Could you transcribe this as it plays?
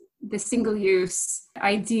the single-use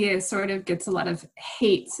idea sort of gets a lot of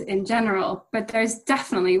hate in general, but there's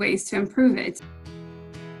definitely ways to improve it.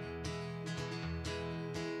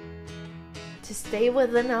 To stay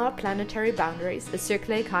within our planetary boundaries, a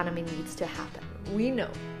circular economy needs to happen. We know.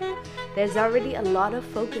 There's already a lot of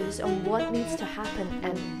focus on what needs to happen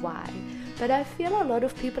and why. But I feel a lot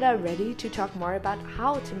of people are ready to talk more about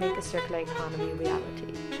how to make a circular economy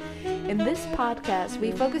reality. In this podcast,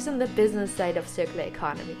 we focus on the business side of circular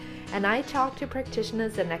economy, and I talk to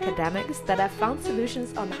practitioners and academics that have found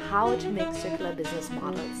solutions on how to make circular business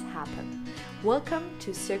models happen. Welcome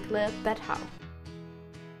to Circular But How.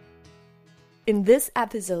 In this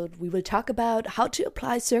episode, we will talk about how to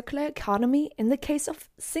apply circular economy in the case of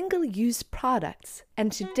single-use products.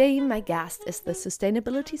 And today, my guest is the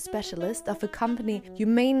sustainability specialist of a company you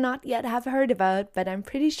may not yet have heard about, but I'm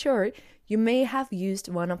pretty sure you may have used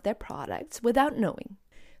one of their products without knowing.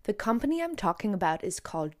 The company I'm talking about is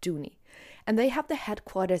called Duni, and they have the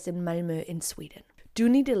headquarters in Malmö in Sweden.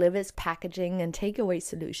 Duni delivers packaging and takeaway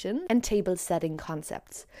solution and table setting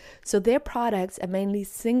concepts. So their products are mainly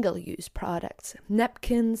single-use products,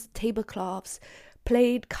 napkins, tablecloths,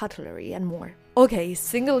 plate, cutlery, and more. Okay,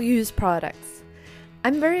 single-use products.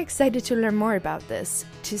 I'm very excited to learn more about this.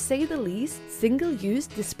 To say the least, single-use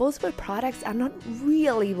disposable products are not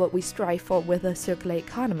really what we strive for with a circular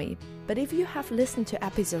economy. But if you have listened to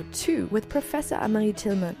episode 2 with Professor Anne-Marie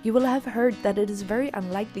Tillman, you will have heard that it is very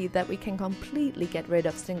unlikely that we can completely get rid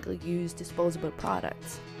of single-use disposable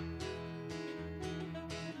products.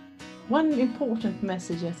 One important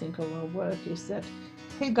message I think of our work is that,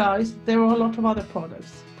 hey guys, there are a lot of other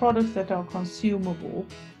products that are consumable,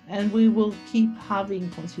 and we will keep having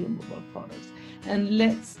consumable products. And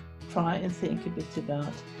let's try and think a bit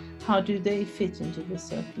about how do they fit into the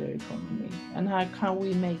circular economy, and how can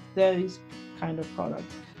we make those kind of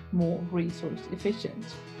products more resource efficient.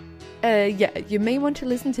 You may want to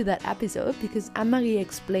listen to that episode because Anne-Marie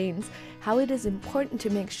explains how it is important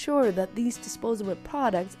to make sure that these disposable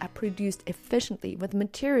products are produced efficiently with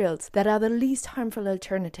materials that are the least harmful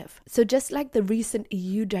alternative. So just like the recent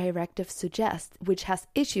EU directive suggests, which has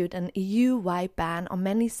issued an EU-wide ban on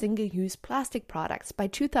many single-use plastic products by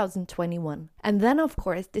 2021. And then, of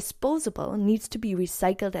course, disposable needs to be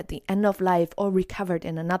recycled at the end of life or recovered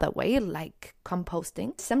in another way, like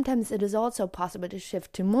composting. Sometimes it is also possible to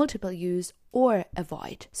shift to multiple use or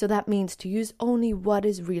avoid. So that means to use only what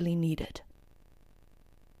is really needed.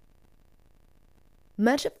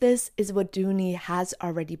 Much of this is what Duni has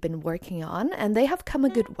already been working on, and they have come a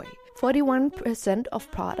good way. 41% of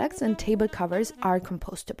products and table covers are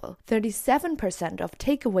compostable. 37% of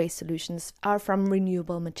takeaway solutions are from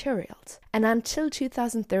renewable materials. And until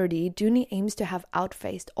 2030, Duni aims to have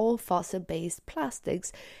outphased all fossil-based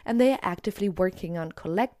plastics, and they are actively working on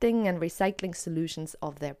collecting and recycling solutions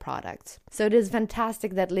of their products. So it is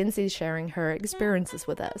fantastic that Lindsay is sharing her experiences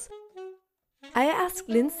with us. I asked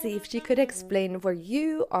Lindsay if she could explain where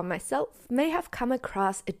you or myself may have come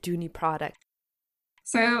across a Duni product.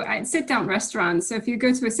 So at sit-down restaurants, so if you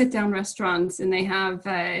go to a sit-down restaurant and they have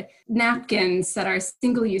napkins that are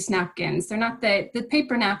single-use napkins, they're not the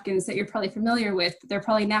paper napkins that you're probably familiar with, but they're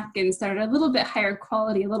probably napkins that are a little bit higher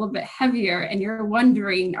quality, a little bit heavier, and you're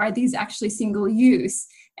wondering, are these actually single-use?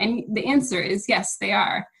 And the answer is yes, they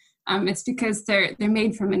are. It's because they're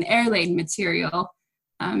made from an air-laid material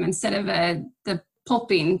instead of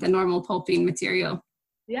the normal pulping material.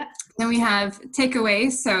 Yeah. Then we have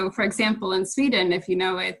takeaways. So, for example, in Sweden, if you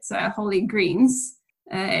know it's Holy Greens,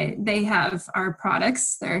 they have our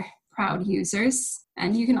products. They're proud users.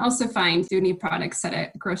 And you can also find Duni products at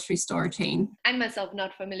a grocery store chain. I'm myself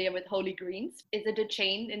not familiar with Holy Greens. Is it a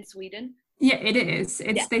chain in Sweden? Yeah, it is.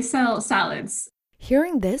 They sell salads.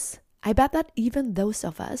 Hearing this, I bet that even those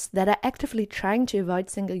of us that are actively trying to avoid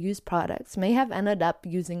single-use products may have ended up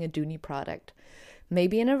using a Duni product.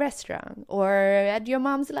 Maybe in a restaurant or at your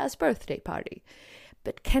mom's last birthday party.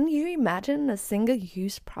 But can you imagine a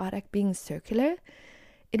single-use product being circular?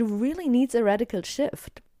 It really needs a radical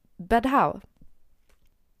shift. But how?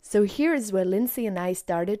 So here is where Lindsay and I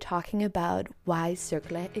started talking about why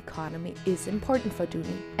circular economy is important for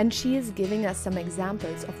Duni. And she is giving us some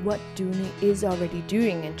examples of what Duni is already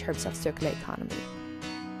doing in terms of circular economy.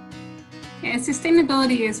 Yeah,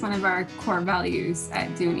 sustainability is one of our core values at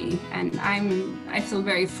Duni, and I feel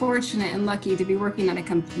very fortunate and lucky to be working at a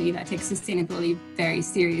company that takes sustainability very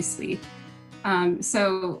seriously.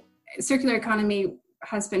 So circular economy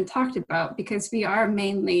has been talked about because we are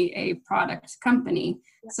mainly a product company.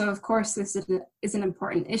 Yeah. So of course this is an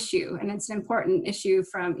important issue, and it's an important issue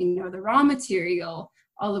from the raw material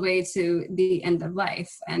all the way to the end of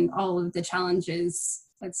life and all of the challenges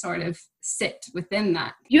that sort of sit within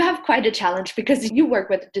that. You have quite a challenge because you work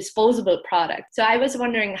with disposable products. So I was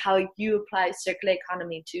wondering how you apply circular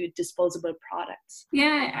economy to disposable products.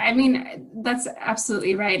 Yeah, I mean, that's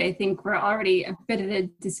absolutely right. I think we're already a bit at a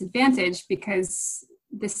disadvantage because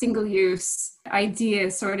the single-use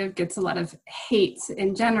idea sort of gets a lot of hate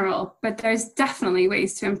in general, but there's definitely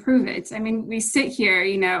ways to improve it. I mean, we sit here,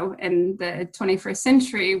 you know, in the 21st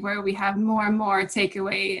century where we have more and more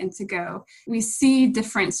takeaway and to go. We see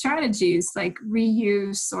different strategies like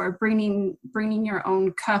reuse or bringing your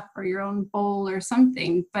own cup or your own bowl or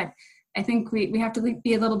something, but I think we have to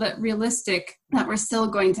be a little bit realistic that we're still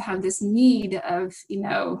going to have this need of, you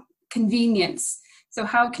know, convenience. So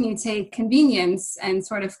how can you take convenience and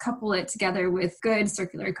sort of couple it together with good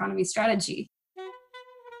circular economy strategy?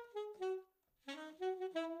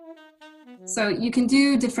 So you can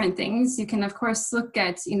do different things. You can, of course, look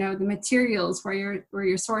at, you know, the materials where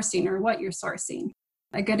you're sourcing or what you're sourcing.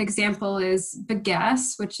 A good example is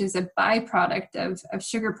bagasse, which is a byproduct of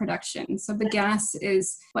sugar production. So bagasse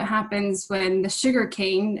is what happens when the sugar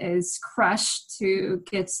cane is crushed to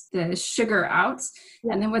get the sugar out.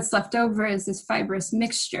 Yeah. And then what's left over is this fibrous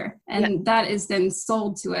mixture. And that is then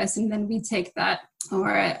sold to us. And then we take that,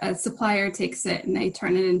 or a supplier takes it and they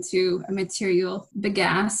turn it into a material,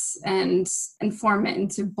 bagasse, and form it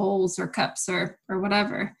into bowls or cups or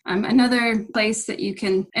whatever. Another place that you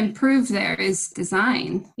can improve there is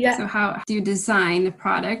design. Yeah. So how do you design a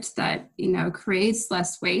product that, you know, creates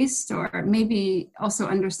less waste, or maybe also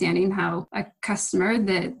understanding how a customer,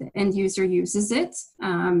 the end user, uses it?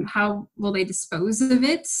 How will they dispose of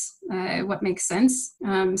it? What makes sense?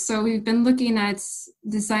 So we've been looking at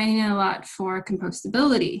designing a lot for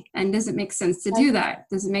compostability. And does it make sense to do that?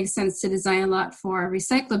 Does it make sense to design a lot for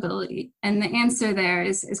recyclability? And the answer there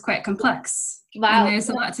is quite complex. Wow. And there's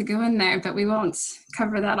a lot to go in there, but we won't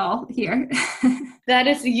cover that all here. That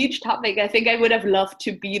is a huge topic. I think I would have loved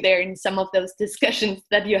to be there in some of those discussions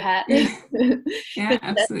that you had. Yeah,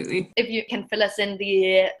 absolutely. If you can fill us in,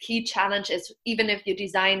 the key challenge is even if you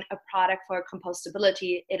design a product for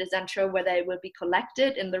compostability, it is unsure whether it will be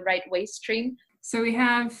collected in the right waste stream. So we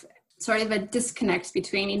have sort of a disconnect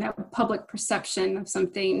between, you know, public perception of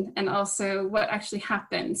something and also what actually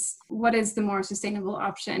happens. What is the more sustainable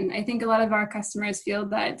option? I think a lot of our customers feel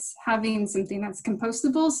that having something that's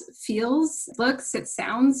compostable it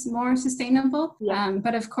sounds more sustainable. Yeah.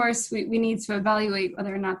 But of course, we need to evaluate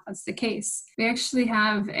whether or not that's the case. We actually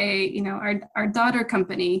have our daughter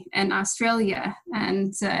company in Australia,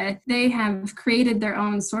 and they have created their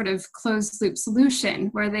own sort of closed loop solution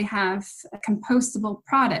where they have compostable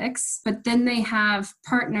products, but then they have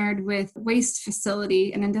partnered with waste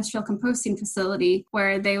facility, an industrial composting facility,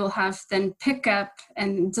 where they will have then pickup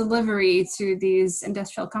and delivery to these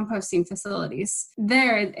industrial composting facilities.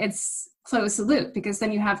 There, it's close the loop because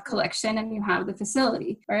then you have collection and you have the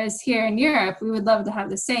facility. Whereas here in Europe, we would love to have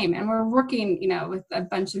the same. And we're working, you know, with a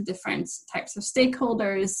bunch of different types of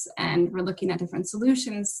stakeholders, and we're looking at different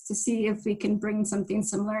solutions to see if we can bring something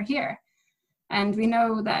similar here. And we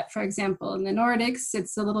know that, for example, in the Nordics,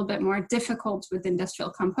 it's a little bit more difficult with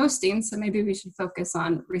industrial composting. So maybe we should focus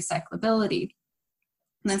on recyclability.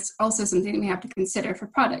 And that's also something we have to consider for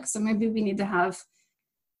products. So maybe we need to have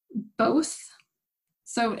both.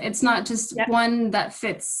 So it's not just one that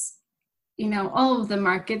fits, you know, all of the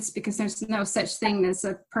markets, because there's no such thing as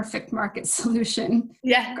a perfect market solution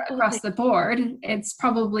across the board. It's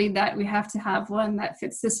probably that we have to have one that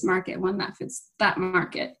fits this market, one that fits that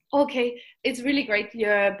market. Okay, it's really great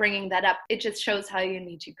you're bringing that up. It just shows how you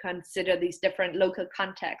need to consider these different local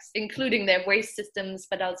contexts, including their waste systems,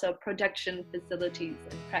 but also production facilities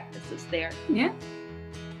and practices there. Yeah.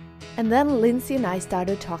 And then Lindsay and I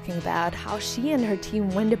started talking about how she and her team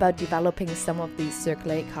went about developing some of these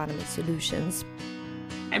circular economy solutions.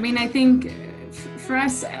 I mean, I think for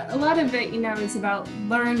us, a lot of it, you know, is about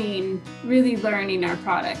really learning our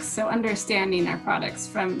products. So understanding our products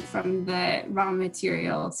from the raw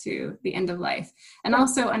material to the end of life, and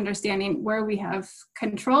also understanding where we have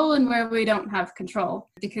control and where we don't have control.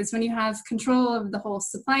 Because when you have control of the whole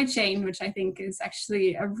supply chain, which I think is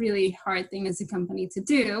actually a really hard thing as a company to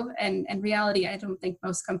do, and in reality, I don't think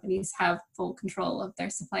most companies have full control of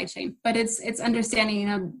their supply chain. But it's understanding, you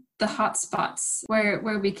know, the hot spots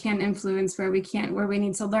where we can influence, where we can't, where we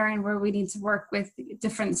need to learn, where we need to work with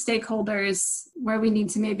different stakeholders, where we need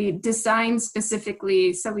to maybe design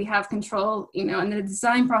specifically so we have control, you know, in the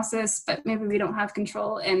design process, but maybe we don't have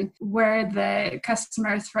control in where the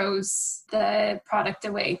customer throws the product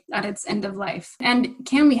away at its end of life. And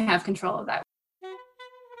can we have control of that?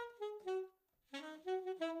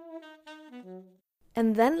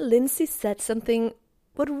 And then Lindsay said something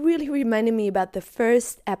What really reminded me about the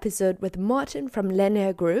first episode with Martin from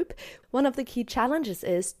Linear Group, one of the key challenges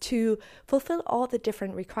is to fulfill all the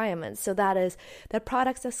different requirements. So that is that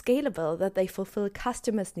products are scalable, that they fulfill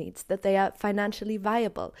customers' needs, that they are financially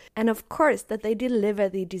viable, and of course that they deliver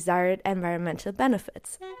the desired environmental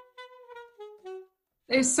benefits.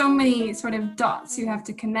 There's so many sort of dots you have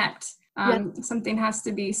to connect. Something has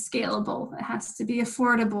to be scalable, it has to be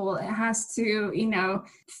affordable, it has to,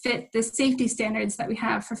 fit the safety standards that we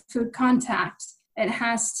have for food contact. It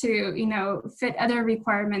has to, fit other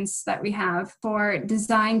requirements that we have for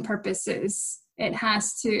design purposes. It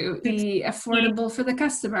has to be affordable for the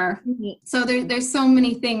customer. So there's so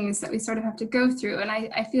many things that we sort of have to go through. And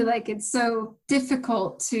I feel like it's so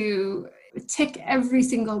difficult to tick every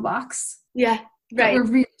single box. Yeah, right. We're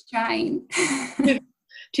really trying.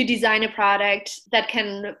 To design a product that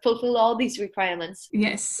can fulfill all these requirements.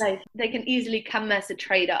 Yes. Right. They can easily come as a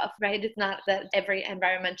trade-off, right? It's not that every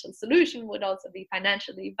environmental solution would also be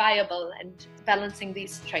financially viable, and balancing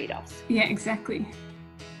these trade-offs. Yeah, exactly.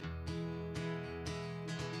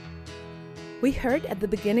 We heard at the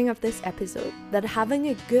beginning of this episode that having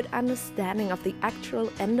a good understanding of the actual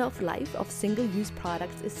end of life of single-use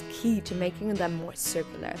products is key to making them more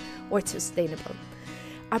circular or sustainable.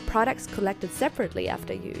 Are products collected separately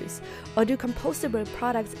after use? Or do compostable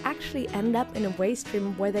products actually end up in a waste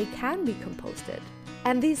stream where they can be composted?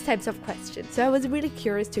 And these types of questions. So I was really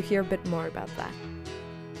curious to hear a bit more about that.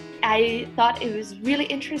 I thought it was really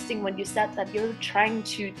interesting when you said that you're trying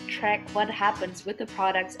to track what happens with the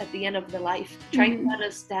products at the end of the life, trying to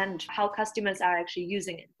understand how customers are actually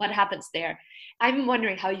using it, what happens there. I'm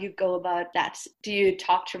wondering how you go about that. Do you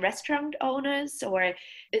talk to restaurant owners, or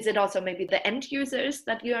is it also maybe the end users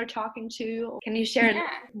that you are talking to? Can you share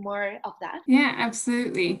more of that? Yeah,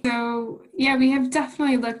 absolutely. So we have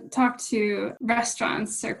definitely talked to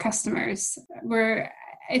restaurants or customers.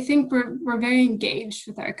 I think we're very engaged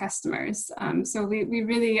with our customers. So we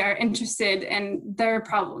really are interested in their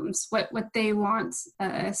problems, what they want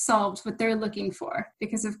solved, what they're looking for.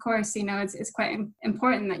 Because of course, it's quite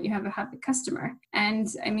important that you have a happy customer. And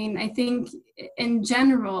I mean, I think in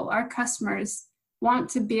general, our customers want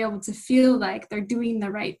to be able to feel like they're doing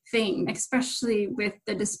the right thing, especially with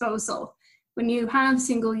the disposal. When you have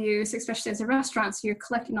single use, especially as a restaurant, so you're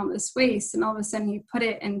collecting all this waste, and all of a sudden you put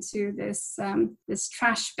it into this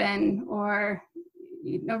trash bin or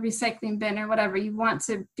recycling bin or whatever. You want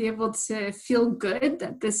to be able to feel good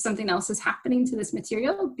that something else is happening to this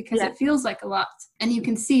material, because it feels like a lot and you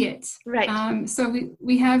can see it. Right. So we've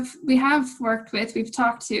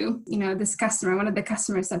talked to, this customer, one of the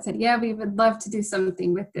customers that said, we would love to do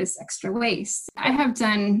something with this extra waste. I have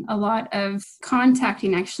done a lot of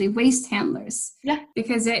contacting actually waste handlers. Yeah.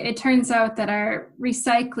 Because it turns out that our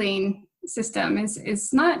recycling system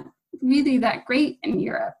is not really that great in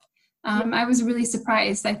Europe. I was really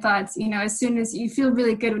surprised. I thought, as soon as you feel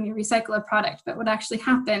really good when you recycle a product, but what actually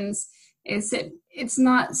happens is it's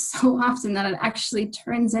not so often that it actually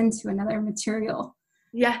turns into another material.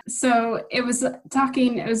 Yeah. So it was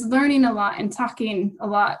learning a lot and talking a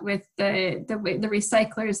lot with the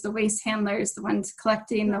recyclers, the waste handlers, the ones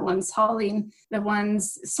collecting, the ones hauling, the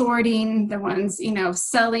ones sorting, the ones,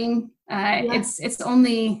 selling. It's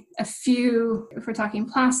only a few, if we're talking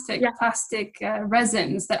plastic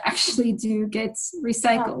resins that actually do get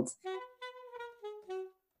recycled.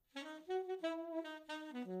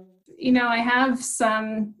 I have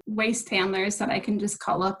some waste handlers that I can just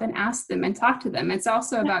call up and ask them and talk to them. It's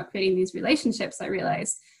also about creating these relationships, I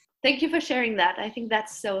realized. Thank you for sharing that. I think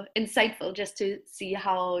that's so insightful, just to see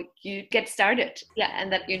how you get started.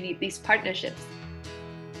 And that you need these partnerships.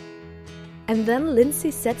 And then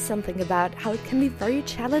Lindsay said something about how it can be very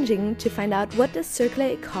challenging to find out what does circular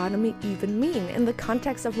economy even mean in the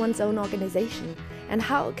context of one's own organization, and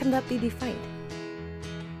how can that be defined?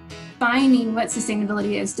 Defining what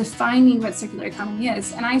sustainability is, defining what circular economy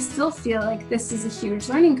is. And I still feel like this is a huge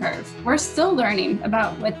learning curve. We're still learning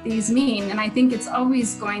about what these mean, and I think it's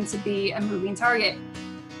always going to be a moving target.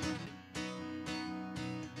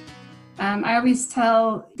 I always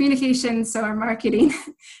tell communications or marketing,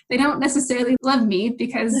 they don't necessarily love me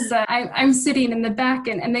because I'm sitting in the back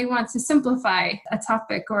and they want to simplify a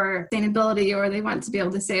topic or sustainability, or they want to be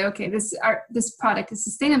able to say, okay, this product is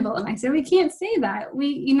sustainable. And I say, we can't say that.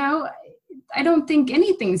 I don't think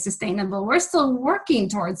anything's sustainable. We're still working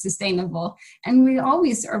towards sustainable, and we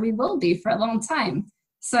always, or we will be for a long time.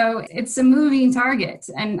 So it's a moving target.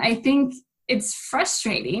 And I think it's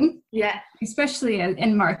frustrating, especially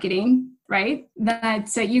in marketing, right?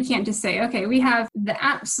 That you can't just say, okay, we have the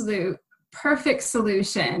absolute perfect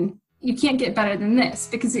solution. You can't get better than this,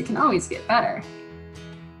 because it can always get better.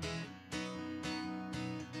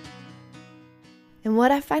 And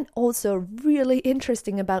what I find also really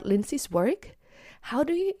interesting about Lindsay's work, how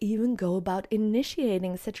do you even go about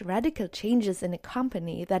initiating such radical changes in a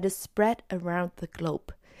company that is spread around the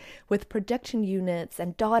globe, with production units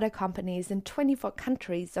and daughter companies in 24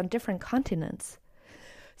 countries on different continents?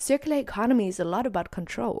 Circular economy is a lot about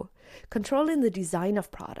control in the design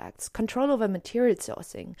of products, control over material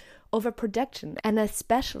sourcing, over production, and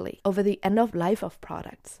especially over the end of life of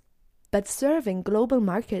products. But serving global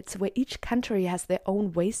markets where each country has their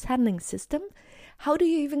own waste handling system, how do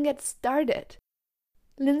you even get started?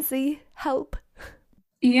 Lindsay, help.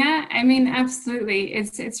 Yeah, I mean, absolutely.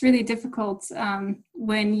 It's really difficult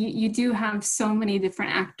when you do have so many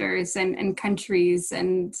different actors and countries.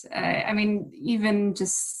 And I mean, even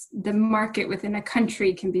just the market within a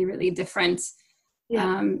country can be really different.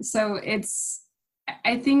 Yeah. So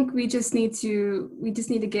I think we just need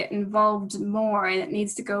to get involved more, and it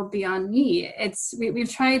needs to go beyond me. We've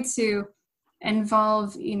tried to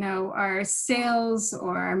involve, our sales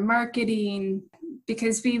or our marketing,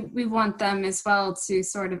 because we want them as well to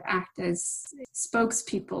sort of act as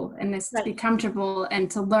spokespeople and this to be comfortable and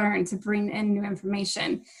to learn, to bring in new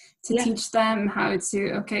information, to teach them how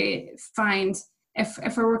to, find,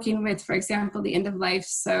 if we're working with, for example, the end of life,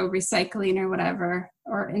 so recycling or whatever,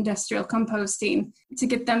 or industrial composting, to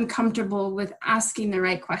get them comfortable with asking the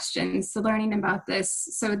right questions, to learning about this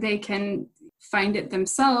so they can find it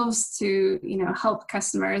themselves to, help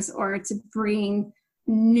customers or to bring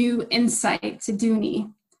new insight to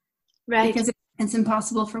Dooney. Right. Because it's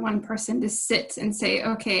impossible for one person to sit and say,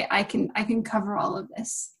 okay, I can cover all of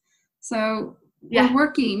this. So we're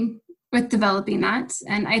working with developing that.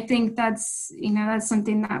 And I think that's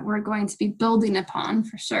something that we're going to be building upon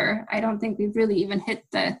for sure. I don't think we've really even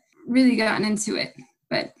really gotten into it,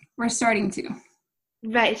 but we're starting to.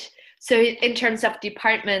 Right. So in terms of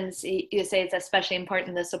departments, you say it's especially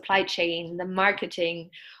important, the supply chain, the marketing,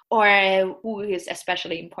 or who is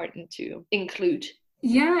especially important to include?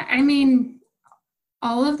 Yeah, I mean,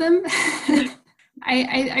 all of them.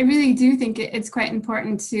 I really do think it's quite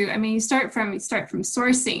important to, you start from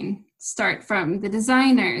sourcing, start from the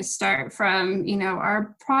designers, start from,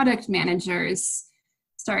 our product managers,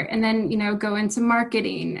 and then, go into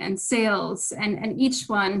marketing and sales, and each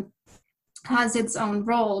one has its own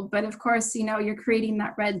role. But of course, you're creating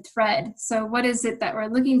that red thread. So what is it that we're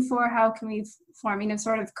looking for? How can we form,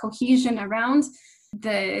 sort of cohesion around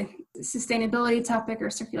the sustainability topic or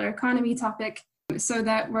circular economy topic, so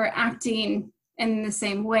that we're acting in the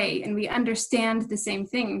same way and we understand the same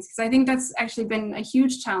things? Because I think that's actually been a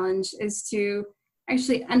huge challenge, is to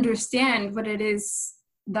actually understand what it is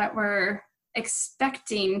that we're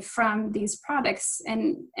expecting from these products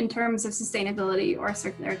and in terms of sustainability or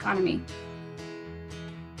circular economy.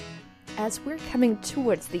 As we're coming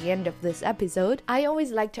towards the end of this episode, I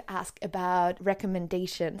always like to ask about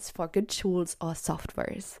recommendations for good tools or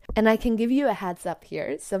softwares. And I can give you a heads up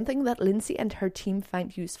here. Something that Lindsay and her team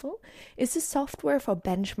find useful is a software for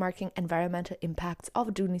benchmarking environmental impacts of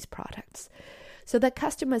Dooney's products, so that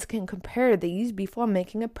customers can compare these before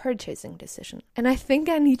making a purchasing decision. And I think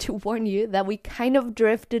I need to warn you that we kind of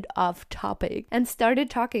drifted off topic and started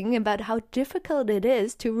talking about how difficult it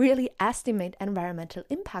is to really estimate environmental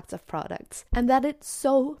impacts of products, and that it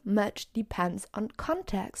so much depends on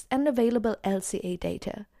context and available LCA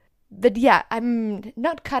data. But yeah, I'm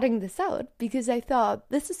not cutting this out because I thought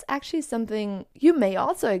this is actually something you may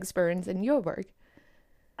also experience in your work.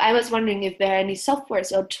 I was wondering if there are any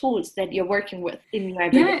softwares or tools that you're working with in your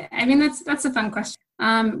everyday. Yeah, that's a fun question.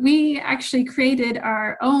 We actually created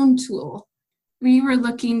our own tool. We were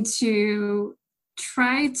looking to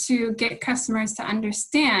try to get customers to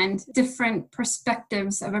understand different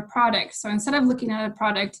perspectives of a product. So instead of looking at a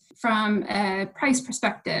product from a price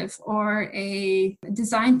perspective or a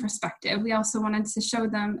design perspective, we also wanted to show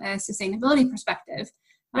them a sustainability perspective.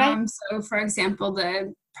 Right. So for example,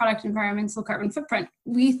 the product environmental carbon footprint.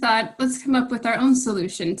 We thought, let's come up with our own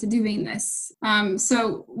solution to doing this.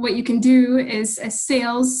 So what you can do is a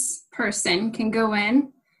salesperson can go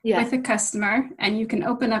in with a customer, and you can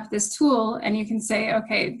open up this tool and you can say,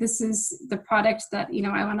 okay, this is the product that,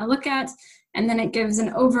 I want to look at. And then it gives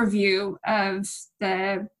an overview of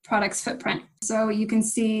the product's footprint. So you can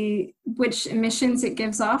see which emissions it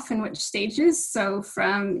gives off in which stages. So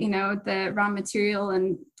from, the raw material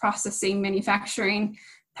and processing, manufacturing,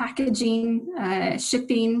 packaging,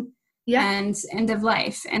 shipping, and end of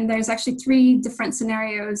life. And there's actually 3 different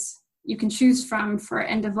scenarios you can choose from for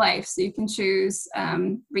end of life. So you can choose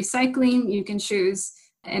recycling, you can choose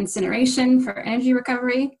incineration for energy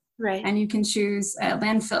recovery, right, and you can choose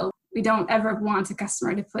landfill. We don't ever want a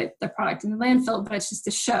customer to put the product in the landfill, but it's just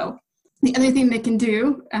a show. The other thing they can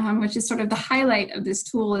do, which is sort of the highlight of this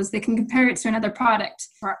tool, is they can compare it to another product,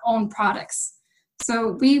 our own products.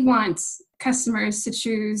 So we want customers to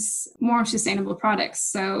choose more sustainable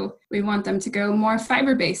products. So we want them to go more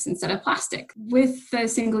fiber-based instead of plastic with the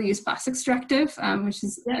single-use plastics directive, which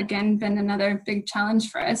has, again, been another big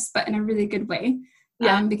challenge for us, but in a really good way.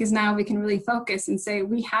 Because now we can really focus and say,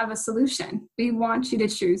 we have a solution. We want you to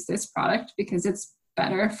choose this product because it's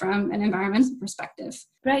better from an environmental perspective.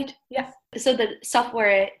 Right. Yeah. So the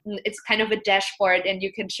software, it's kind of a dashboard, and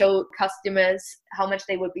you can show customers how much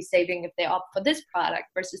they would be saving if they opt for this product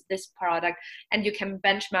versus this product. And you can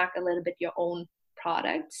benchmark a little bit your own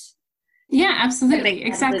products. Yeah, absolutely.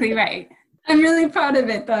 Exactly right. I'm really proud of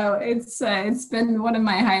it, though. It's been one of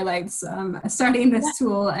my highlights, starting this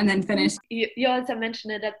tool and then finish. You also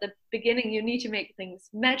mentioned it at the beginning. You need to make things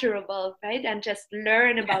measurable, right? And just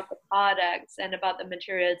learn about the products and about the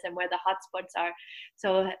materials and where the hotspots are.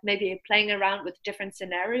 So maybe playing around with different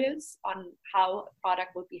scenarios on how a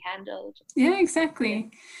product would be handled. Yeah, exactly.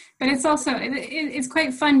 But it's also, it's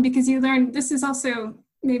quite fun because you learn, this is also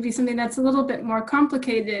maybe something that's a little bit more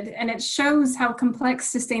complicated, and it shows how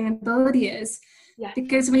complex sustainability is. Yeah.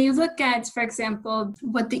 Because when you look at, for example,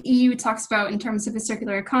 what the EU talks about in terms of a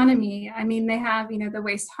circular economy, I mean, they have, the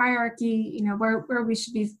waste hierarchy, where we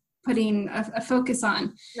should be putting a focus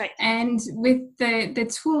on. Right. And with the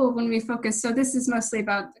tool, when we focus, so this is mostly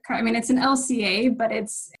about, it's an LCA, but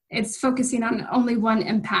it's focusing on only one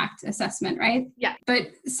impact assessment, right? Yeah.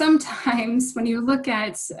 But sometimes when you look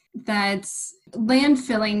at that,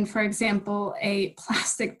 landfilling, for example, a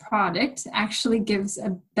plastic product actually gives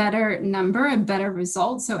a better number, a better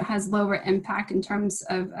result. So it has lower impact in terms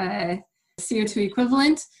of CO2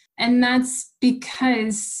 equivalent. And that's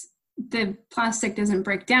because the plastic doesn't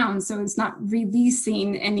break down, so it's not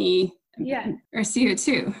releasing any or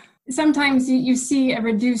CO2. Sometimes you see a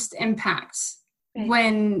reduced impact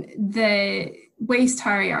when the waste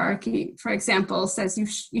hierarchy, for example, says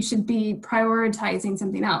you should be prioritizing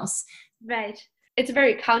something else. Right. It's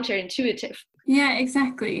very counterintuitive. Yeah,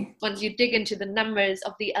 exactly. Once you dig into the numbers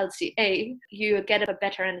of the LCA, you get a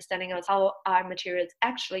better understanding of how are materials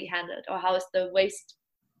actually handled, or how is the waste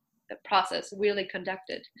process really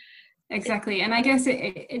conducted. Exactly. And I guess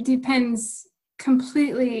it depends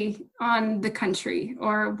completely on the country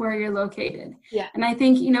or where you're located. Yeah. And I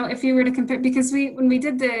think, if you were to compare, because when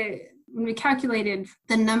we calculated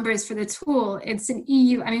the numbers for the tool, it's an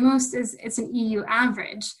EU, it's an EU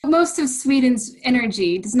average. Most of Sweden's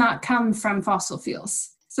energy does not come from fossil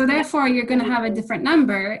fuels. So therefore you're going to have a different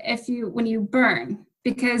number when you burn,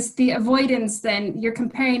 because the avoidance, then you're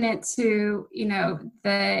comparing it to,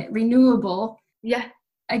 the renewable. Yeah.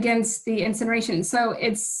 Against the incineration. So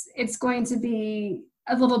it's going to be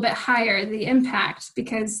a little bit higher, the impact,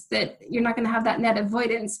 because that you're not going to have that net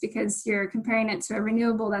avoidance because you're comparing it to a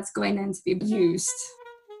renewable that's going in to be used.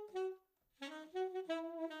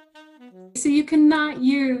 So you cannot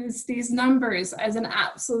use these numbers as an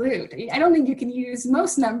absolute. I don't think you can use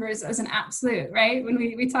most numbers as an absolute, right? When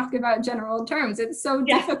we talk about general terms, it's so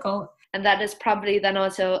difficult. And that is probably then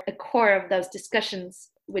also a core of those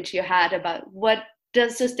discussions which you had about what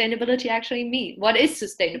does sustainability actually mean? What is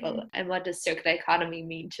sustainable? And what does circular economy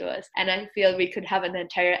mean to us? And I feel we could have an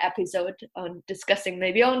entire episode on discussing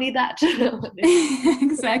maybe only that.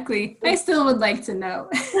 Exactly. I still would like to know.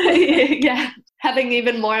 Yeah. Having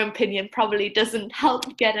even more opinion probably doesn't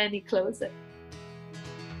help get any closer.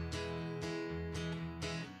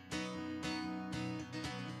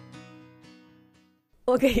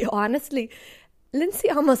 Okay, honestly, Lindsay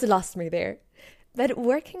almost lost me there. But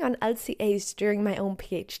working on LCAs during my own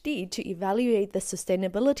PhD to evaluate the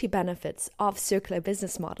sustainability benefits of circular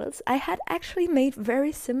business models, I had actually made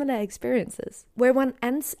very similar experiences, where one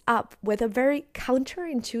ends up with a very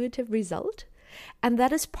counterintuitive result. And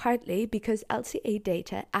that is partly because LCA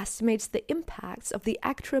data estimates the impacts of the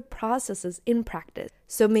actual processes in practice.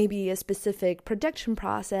 So maybe a specific production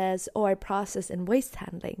process or a process in waste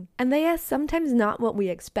handling. And they are sometimes not what we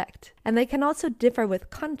expect. And they can also differ with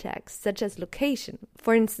context, such as location.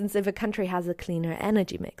 For instance, if a country has a cleaner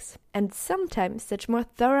energy mix. And sometimes such more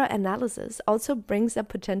thorough analysis also brings up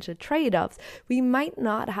potential trade-offs we might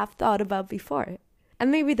not have thought about before. And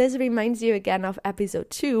maybe this reminds you again of episode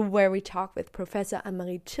 2, where we talked with Professor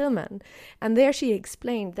Anne-Marie Tillman. And there she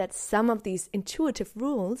explained that some of these intuitive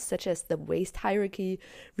rules, such as the waste hierarchy,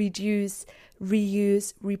 reduce,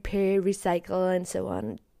 reuse, repair, recycle, and so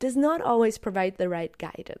on, does not always provide the right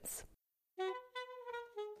guidance.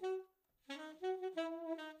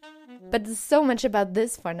 But so much about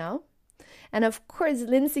this for now. And of course,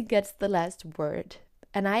 Lindsay gets the last word.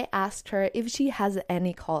 And I asked her if she has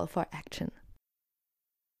any call for action.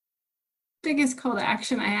 biggest call to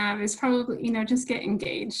action I have is probably, just get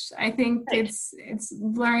engaged. I think it's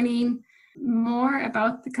learning more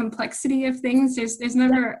about the complexity of things. There's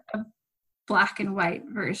never a black and white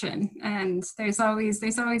version, and there's always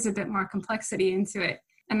a bit more complexity into it.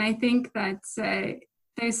 And I think that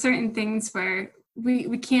there's certain things where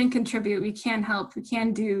we can contribute, we can help, we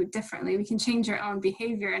can do differently, we can change our own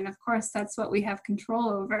behavior, and of course that's what we have control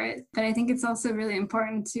over it. But I think it's also really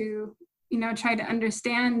important to try to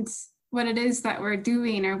understand what it is that we're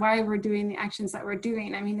doing or why we're doing the actions that we're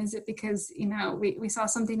doing. I mean, is it because we saw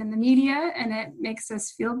something in the media and it makes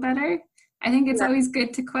us feel better? I think it's always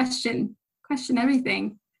good to question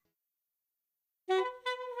everything.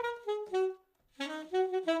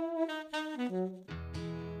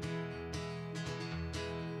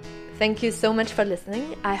 Thank you so much for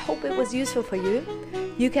listening. I hope it was useful for you.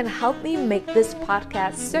 You can help me make this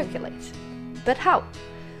podcast circulate. But how?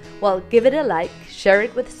 Well, give it a like, share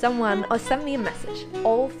it with someone, or send me a message.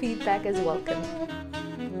 All feedback is welcome.